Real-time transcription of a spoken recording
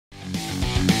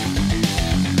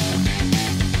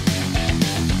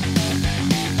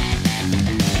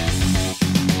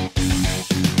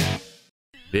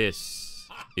This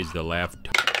is the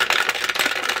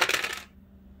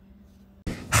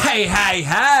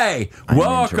Hey!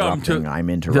 Welcome to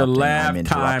the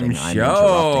LaughTime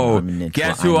Show.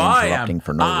 Guess who I am? I'm interrupting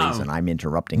for no reason. I'm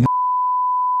interrupting.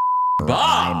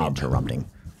 Bob. I'm interrupting.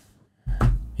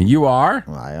 You are?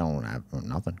 Well, I don't have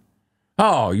nothing.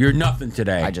 Oh, you're nothing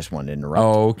today. I just wanted to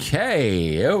interrupt.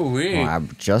 Okay. Well, I'm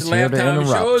just the here to LaughTime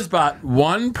interrupt. Show is about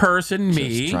one person,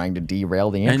 me, Just trying to derail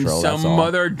the and intro. some that's all.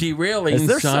 other derailing Is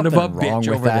there son of something a wrong bitch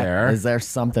with over that? there. Is there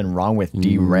something wrong with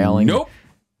derailing? Nope.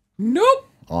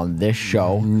 On this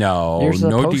show, No, you're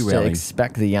supposed no to derailing.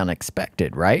 expect the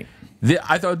unexpected, right?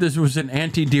 I thought this was an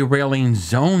anti-derailing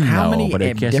zone, How though, many but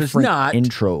I guess it's different not.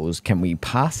 intros can we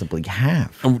possibly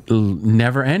have?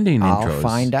 Never-ending intros. I'll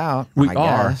find out. We I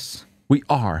are. guess. We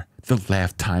are the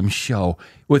LaughTime Show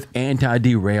with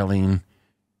anti-derailing.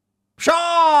 Sean!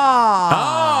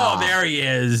 Oh, there he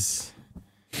is.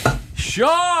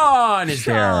 Sean is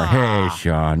there. Hey,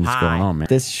 Sean. What's going on, man?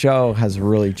 This show has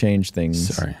really changed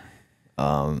things. Sorry.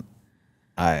 I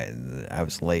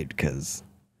was late because,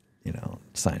 you know,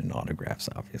 signing autographs,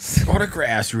 obviously.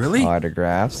 Autographs, really?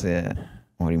 Autographs, yeah.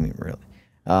 What do you mean, really?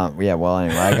 Yeah. Well,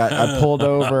 anyway, I pulled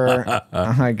over.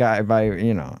 I got by,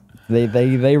 you know,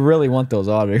 they really want those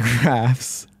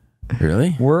autographs.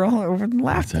 Really? We're all over the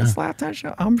LaughTime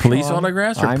Show. I'm Police Sean.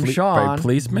 autographs? Or I'm Sean. By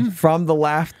policemen? From the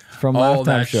LaughTime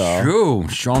that's Show. true.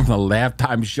 Sean from the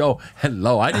LaughTime Show.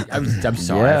 Hello. I'm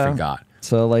sorry. Yeah. I forgot.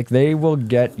 So, like, they will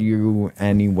get you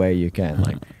any way you can.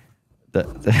 Like,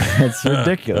 it's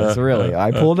ridiculous, really.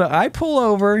 I pull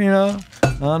over, you know.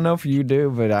 I don't know if you do,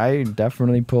 but I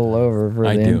definitely pull over for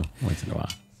I them. do once in a while.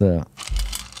 So,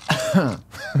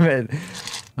 but,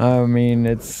 I mean,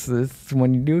 it's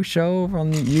when you do a show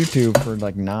on YouTube for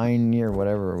like 9 years,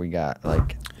 whatever we got,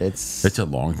 like it's a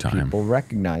long time. People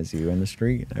recognize you in the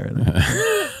street and everything.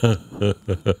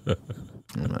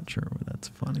 I'm not sure whether that's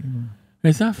funny.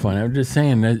 It's not funny. I'm just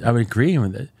saying that I would agree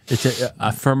with it. It's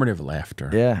affirmative laughter.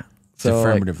 Yeah. It's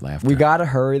affirmative laughter. We got to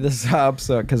hurry this up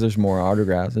because there's more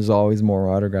autographs. There's always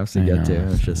more autographs to get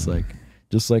to. It's just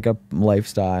like a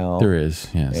lifestyle. There is.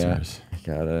 Yes, there is.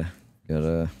 Gotta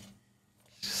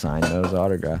sign those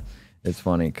autographs. It's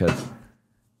funny because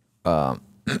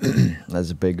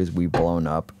as big as we've blown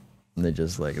up,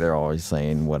 they're always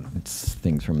saying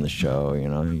things from the show, you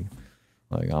know.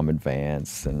 Like, I'm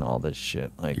advanced and all this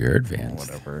shit. Like, you're advanced.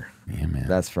 Whatever. Yeah, man.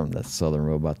 That's from the Southern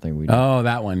Robot thing we do. Oh,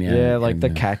 that one, yeah. Yeah, like the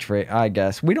catchphrase, I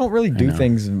guess. We don't really do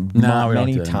things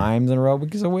many times in a row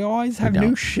because we always have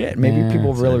new shit. Maybe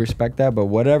people really respect that, but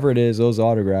whatever it is, those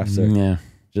autographs are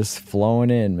just flowing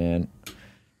in, man.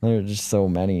 There are just so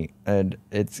many. And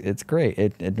it's great.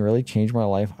 It really changed my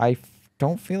life. I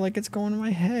don't feel like it's going to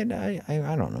my head. I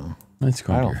don't know. I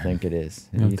don't think it is.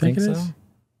 You don't think so?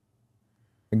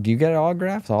 Do you get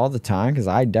autographs all the time? Because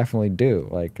I definitely do.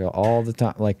 Like, all the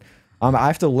time. Like, I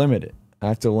have to limit it. I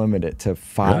have to limit it to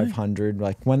 500. Really?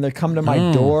 Like, when they come to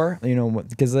my door, you know,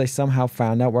 because they somehow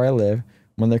found out where I live.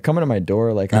 When they're coming to my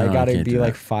door, like, I got to be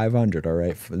like 500, all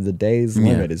right? The day's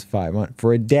limit is 500.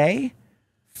 For a day,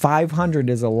 500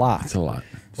 is a lot. It's a lot.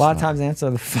 A lot of times answer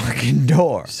the fucking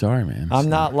door. Sorry, man. I'm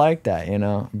not like that, you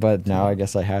know. But now I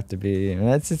guess I have to be. And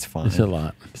it's fine. It's a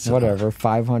lot. Whatever.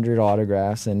 500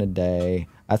 autographs in a day.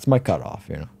 That's my cutoff,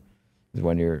 you know.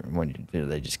 When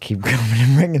they just keep coming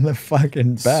and ringing the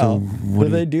fucking bell. So do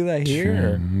they do that here?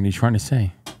 What are you trying to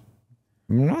say?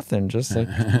 Nothing. Just like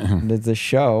the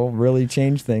show really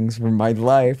changed things for my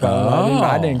life.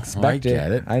 I didn't expect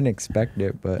it. I didn't expect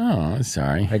it, but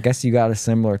sorry. I guess you got a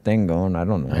similar thing going. I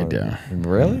don't know. I do.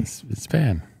 Really? It's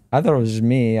bad. I thought it was just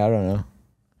me. I don't know.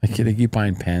 They keep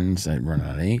buying pens that run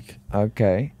out of ink.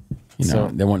 Okay. You know,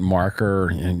 they want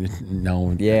marker.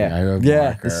 No.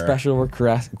 Yeah. The special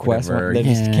request. They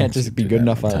just can't just be good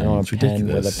enough. I want a pen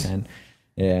with a pen.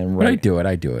 Yeah, and but I do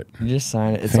it. You just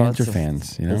sign it. Fans are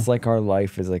fans. You know? It's like our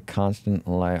life is a constant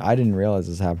line. I didn't realize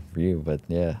this happened for you, but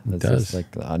yeah, it's just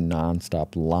like a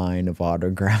nonstop line of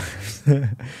autographs.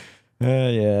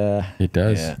 Yeah, it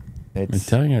does. Yeah. I'm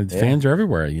telling you, fans are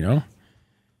everywhere. You know,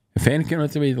 a fan came up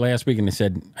to me last week and they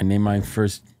said, "I named my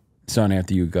first son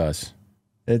after you, Gus."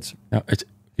 He's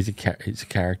a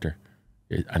character.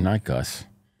 I'm not Gus.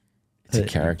 It's a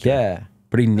character. Yeah,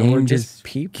 but he named his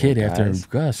kid after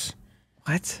Gus.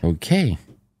 What? Okay.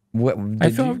 What? I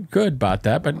felt good about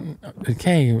that, but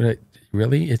okay.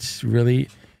 Really? It's really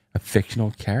a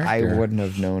fictional character. I wouldn't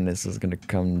have known this was going to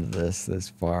come to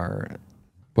this far.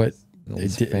 But they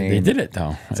did it,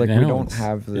 though. It's like we don't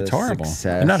have the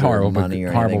success not horrible, money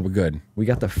or horrible, anything. but good. We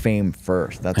got the fame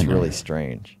first. That's really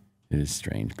strange. It is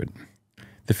strange, but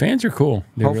The fans are cool.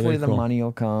 They're Hopefully really the cool. money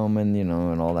will come and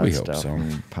and all that We hope stuff so.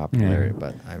 and popularity.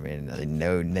 But I mean,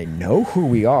 they know who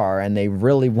we are and they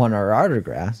really want our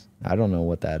autographs. I don't know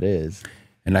what that is.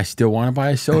 And I still want to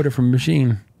buy a soda from a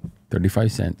machine. 35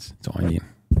 cents. That's all I need.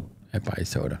 I buy a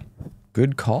soda.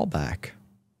 Good callback.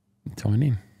 That's all I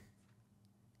need.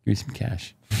 Give me some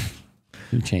cash.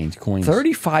 Some change, coins.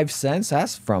 35 cents?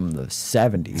 That's from the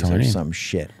 70s or some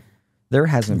shit. There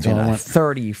hasn't been a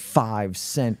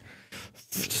 35-cent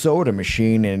soda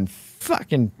machine in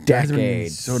fucking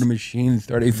decades. Soda machine,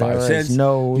 35 cents.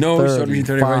 No soda machine,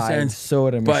 35 cents.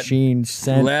 Soda machine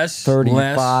cent, less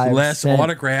 35 less cent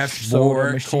autographs,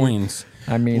 more coins.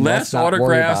 I mean, less let's not worry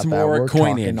autographs, about that. more We're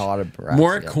coinage. talking autographs,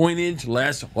 More yeah. coinage,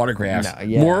 less autographs. No,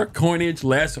 yeah. More coinage,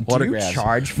 less autographs. you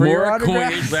charge for more your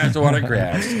autographs? coinage, less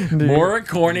autographs. More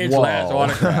coinage, less Whoa.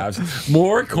 autographs.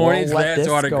 More coinage, We'll let less this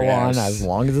autographs. go on as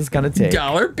long as it's going to take.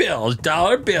 Dollar bills,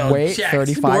 Wait, checks.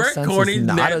 35 more cents coinage, is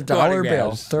not less a dollar bill.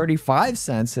 autographs. 35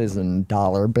 cents isn't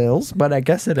dollar bills, but I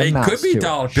guess it It amounts could be to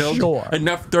dollar it. bills. Sure.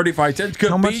 Enough 35 cents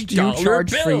could How be much do you dollar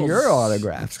charge bills. for your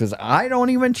autographs? Because I don't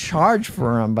even charge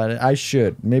for them, but I should.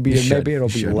 Maybe it'll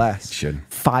be less. Should.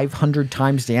 500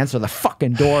 times to answer the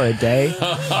fucking door a day.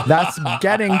 That's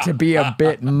getting to be a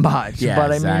bit much. Yeah, but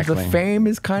I exactly. mean, the fame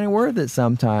is kind of worth it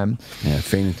sometimes. Yeah,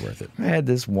 fame's worth it. I had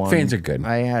this one. Fans are good.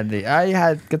 I had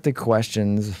get the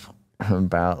questions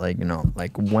about like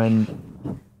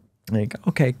when, like,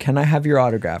 okay, can I have your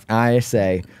autograph? I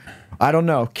say, I don't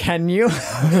know. Can you?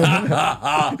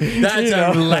 That's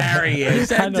hilarious.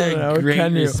 That's a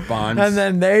great response. And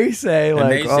then they say like,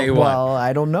 they say what? well,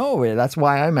 I don't know. That's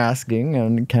why I'm asking.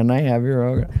 And can I have your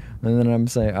autograph? And then I'm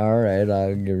saying, all right,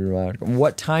 I'll give you an autograph.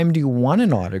 What time do you want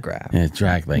an autograph? Yeah,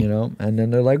 exactly. You know, and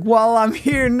then they're like, "Well, I'm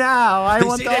here now. I They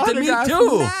want say the that to me autograph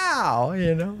too. now."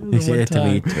 You know, They say One that to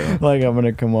me time, too. Like I'm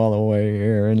gonna come all the way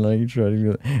here and like try to be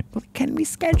like, well, can we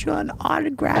schedule an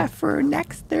autograph for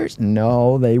next Thursday?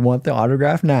 No, they want the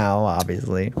autograph now,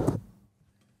 obviously.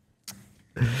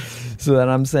 So then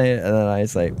I'm saying, and then I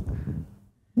say,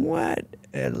 "What?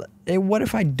 What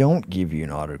if I don't give you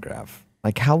an autograph?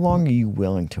 Like, how long are you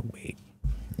willing to wait?"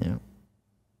 Yeah.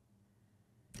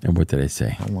 And what did I say?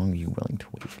 How long are you willing to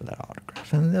wait for that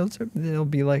autograph? And they'll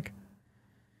be like,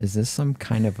 is this some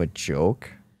kind of a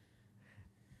joke?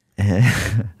 And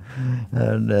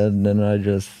then I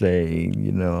just say,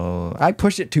 you know, I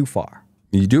push it too far.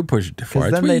 You do push it too far.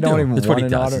 Because That's then what they you don't do. even That's what he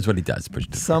want an does. That's what he does. Push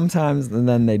it too far. Sometimes, and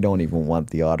then they don't even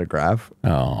want the autograph.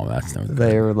 Oh, that's no good.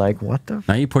 They were like, what the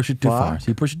Now you push it too far. fuck? So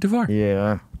you push it too far.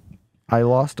 Yeah. I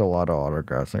lost a lot of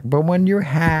autographs. But when you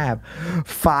have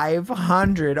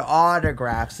 500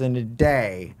 autographs in a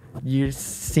day, you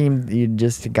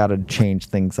just got to change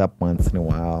things up once in a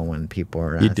while when people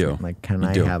are asking, do. like, can You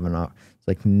I do. have an autograph? It's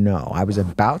like, no, I was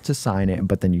about to sign it,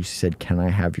 but then you said, can I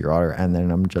have your autograph? And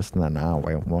then I'm just, now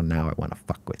I want to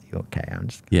fuck with you. Okay, I'm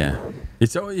just. Yeah.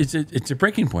 It's a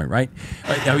breaking point, right?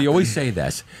 We always say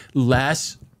this.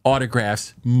 Less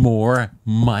autographs, more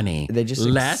money. They just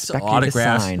less expect you to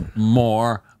autographs, sign.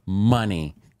 more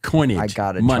money. Coinage. I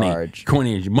gotta money. charge.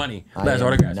 Coinage, money. Less am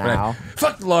autographs. now- Right?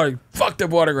 Fuck the lawyer. Fuck the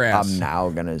autographs. I'm now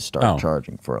going to start Oh.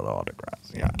 charging for the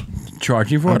autographs. Yeah.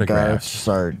 charging for I gotta autographs.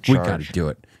 start We got to charging. do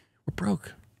it. We're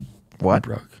broke. What?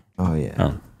 We're broke. Oh, yeah.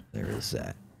 Oh. There is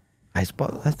that. I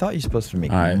thought you're supposed to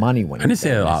make I money when I didn't say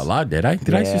it famous. out loud, did I?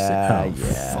 Did I just say? Yeah, Oh,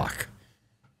 yeah. fuck.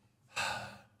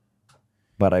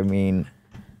 But I mean,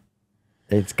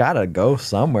 it's got to go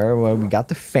somewhere. Well, we got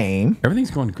the fame. Everything's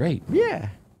going great. Yeah.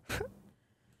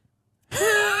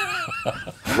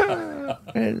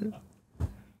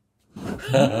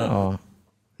 Oh,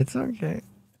 it's okay.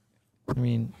 I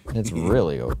mean, it's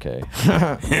really okay.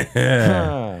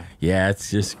 Yeah, it's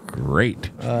just great.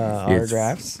 It's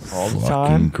Autographs all the fucking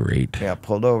time. great. Yeah,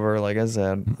 pulled over. Like I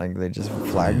said, like they just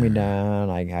flag me down.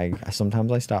 I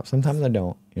sometimes I stop, sometimes I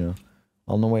don't. You know,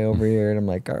 on the way over here, and I'm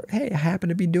like, hey, I happen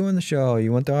to be doing the show.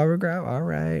 You want the autograph? All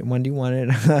right. When do you want it?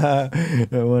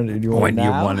 Do you want When it do you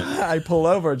now? want it? I pull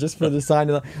over just for the sign.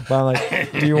 But I'm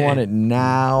like, do you want it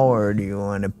now, or do you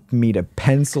want me to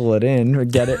pencil it in or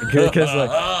get it? Because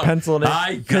like pencil it I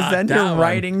in. Because got then that you're one.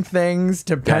 writing things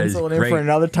to is pencil it in for great.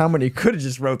 another time when you could have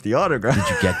just wrote the autograph.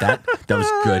 Did you get that? That was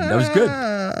good. That was good.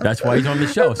 That's why he's on the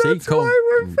show. See, That's why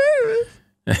we're famous.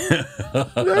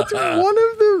 That's one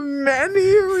of the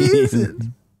many reasons.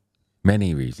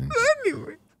 Many reasons.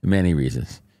 Anyway, Many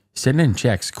reasons. Send in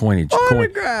checks, coinage,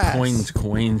 Autographs.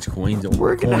 coins,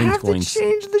 we're gonna have to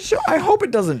change the show. I hope it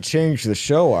doesn't change the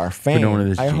show. Our fame. don't want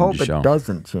it to I change hope the it show.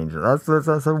 doesn't change it.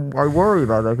 That's I worry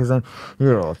about that because then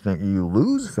think you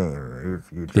lose fame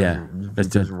if you just, Yeah, if you that's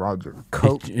just it. ride your It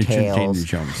should change coattails. the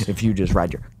shows. If you just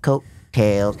ride your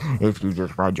cocktails, if you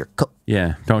just ride your coat.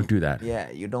 Yeah, don't do that. Yeah,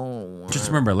 you don't want. Just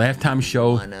remember,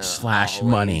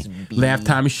 LaughTimeShow/money. be-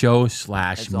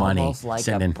 LaughTimeShow/money. Almost like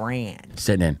Send a in. brand.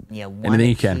 Send in. You want Anything to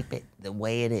you can. keep it the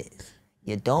way it is.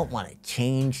 You don't want to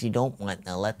change. You don't want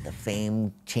to let the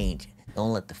fame change it.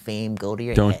 Don't let the fame go to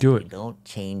your Don't head. do it. You don't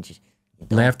change it. You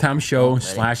don't-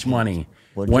 LaughTimeShow/money.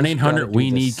 We're just 1-800 gotta do we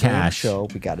the need same cash. Show.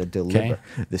 We got to deliver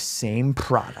the same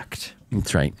product.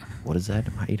 That's right. What is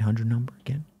that? My 800 number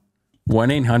again?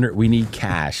 1-800 we need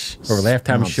cash. Or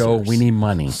LaughTime Show we need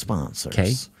money. Sponsors.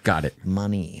 Okay, got it.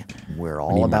 Money. We're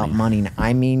all need about money.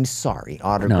 I mean, sorry,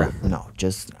 autograph. No,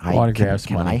 just Autographs,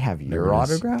 Can money. I have your There it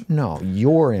is. autograph? No,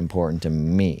 you're important to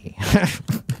me.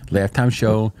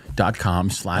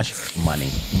 LaughTimeShow.com/money.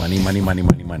 Money.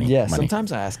 Yeah, money.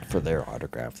 sometimes I ask for their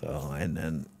autograph though, and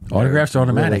then Autographs they're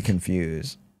automatic. Really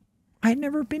confused. I've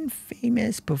never been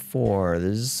famous before.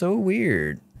 This is so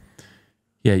weird.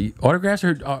 Yeah, autographs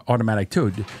are automatic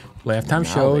too.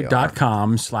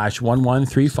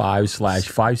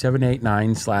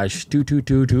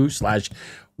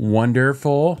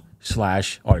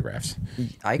 LaughTimeShow.com/1135/5789/2222/wonderful/autographs.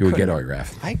 You would get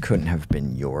autograph. I couldn't have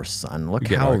been your son. Look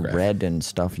get how autograph. red and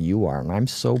stuff you are, and I'm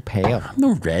so pale. I'm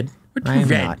no red. What's I'm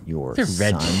red? not your It's a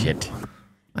red son. shit.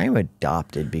 I'm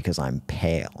adopted because I'm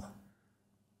pale.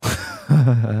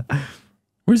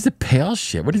 Where's the pale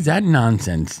shit? What is that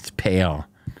nonsense? It's pale.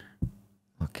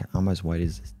 Okay, I'm as white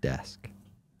as this desk.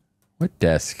 What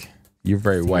desk? You're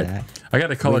very white. that? I got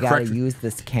to color We gotta correct. use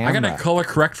this I camera. got to color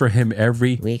correct for him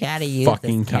every We gotta use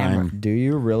fucking this camera. time. Do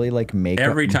you really like makeup?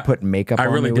 Every time. Put makeup I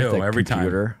on really me do. with a Every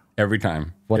computer? time. Every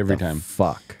time. What every the time.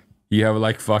 fuck? You have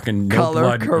like fucking no Color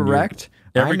blood in you. correct?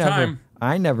 Every I never, time.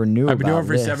 I never knew I've been about doing it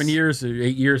for this. 7 years, or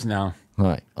 8 years now.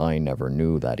 I never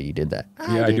knew that he did that.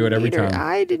 Yeah, I do it every didn't time.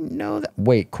 I didn't know that.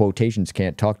 Wait, quotations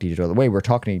can't talk to each other. Wait, we're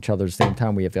talking to each other at the same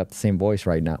time. We have got the same voice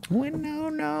right now. Wait,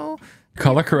 no.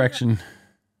 Color correction.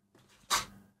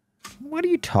 What are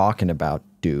you talking about,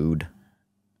 dude?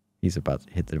 He's about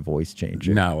to hit the voice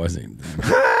changer. No, it wasn't. That's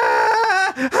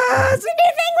a new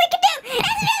thing we can do.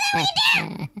 That's a new thing we can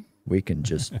do. We can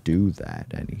just do that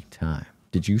anytime.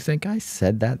 Did you think I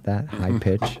said that high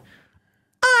pitch?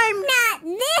 I'm not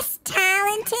this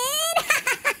talented.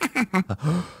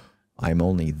 I'm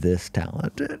only this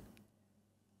talented.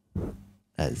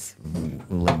 As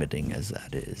limiting as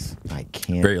that is, I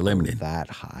can't Very go limited. that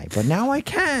high. But now I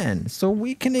can. So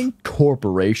we can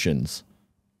incorporations.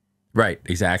 Right,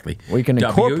 exactly. We can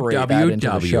incorporate that into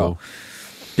the show.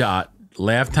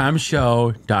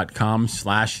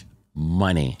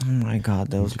 www.laughtimeshow.com/money. Oh my God,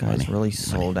 those guys really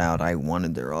sold out. I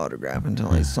wanted their autograph until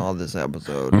I saw this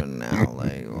episode, and now,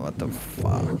 like, what the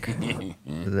fuck?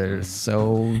 They're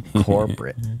so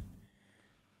corporate.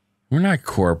 We're not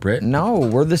corporate. No,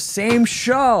 we're the same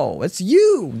show. It's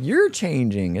you. You're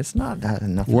changing. It's not that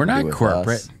nothing. We're to do not with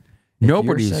corporate. us. If you're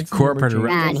Nobody's sexy, corporate we're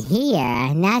around. Around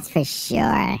here, that's for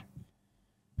sure.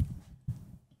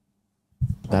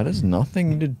 That has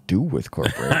nothing to do with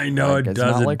corporate. I know Like, it it's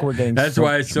doesn't. Not like we're getting. That's so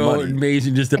why it's so money.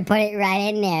 amazing just to Put it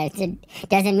right in there. It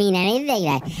doesn't mean anything.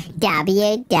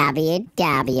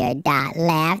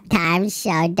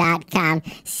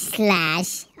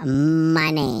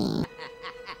 www.laughtimeshow.com/money.